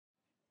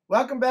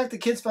Welcome back to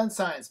Kids Fun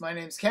Science. My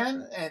name's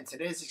Ken, and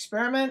today's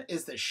experiment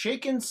is the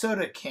shaken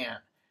soda can.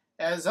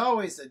 As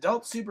always,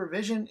 adult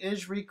supervision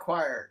is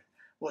required.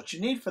 What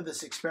you need for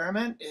this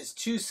experiment is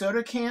 2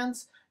 soda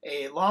cans,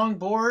 a long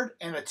board,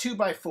 and a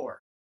 2x4.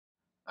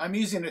 I'm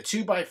using a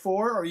 2x4,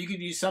 or you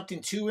could use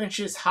something 2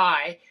 inches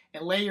high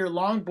and lay your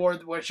long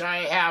board, which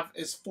I have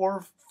is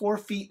 4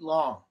 feet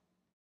long.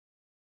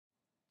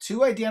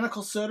 2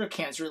 identical soda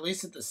cans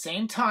released at the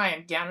same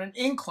time down an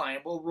incline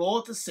will roll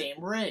at the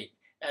same rate,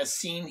 as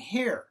seen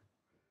here.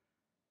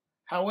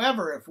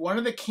 However, if one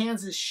of the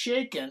cans is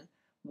shaken,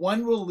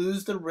 one will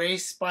lose the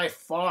race by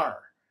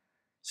far.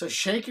 So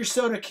shake your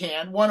soda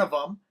can, one of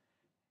them,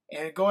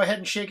 and go ahead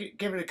and shake it,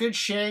 give it a good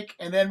shake,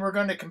 and then we're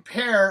going to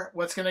compare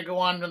what's going to go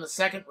on in the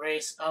second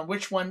race on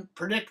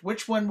predict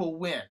which one will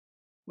win.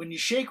 When you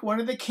shake one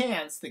of the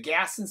cans, the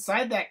gas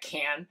inside that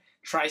can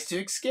tries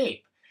to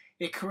escape.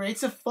 It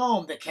creates a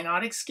foam that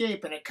cannot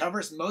escape, and it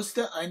covers most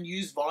of the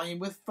unused volume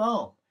with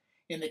foam.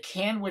 In the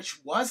can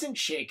which wasn't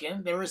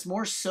shaken, there is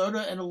more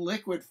soda in a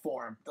liquid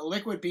form, the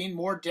liquid being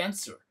more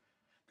denser.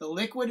 The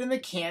liquid in the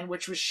can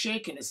which was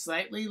shaken is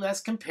slightly less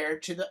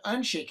compared to the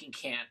unshaken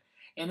can,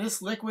 and this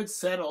liquid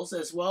settles,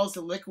 as well as the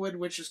liquid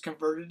which is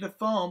converted to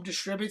foam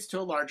distributes to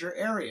a larger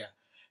area.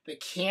 The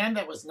can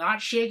that was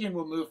not shaken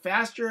will move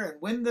faster and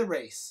win the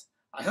race.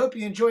 I hope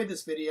you enjoyed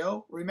this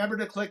video. Remember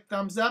to click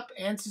thumbs up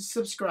and to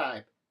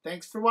subscribe.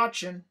 Thanks for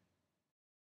watching.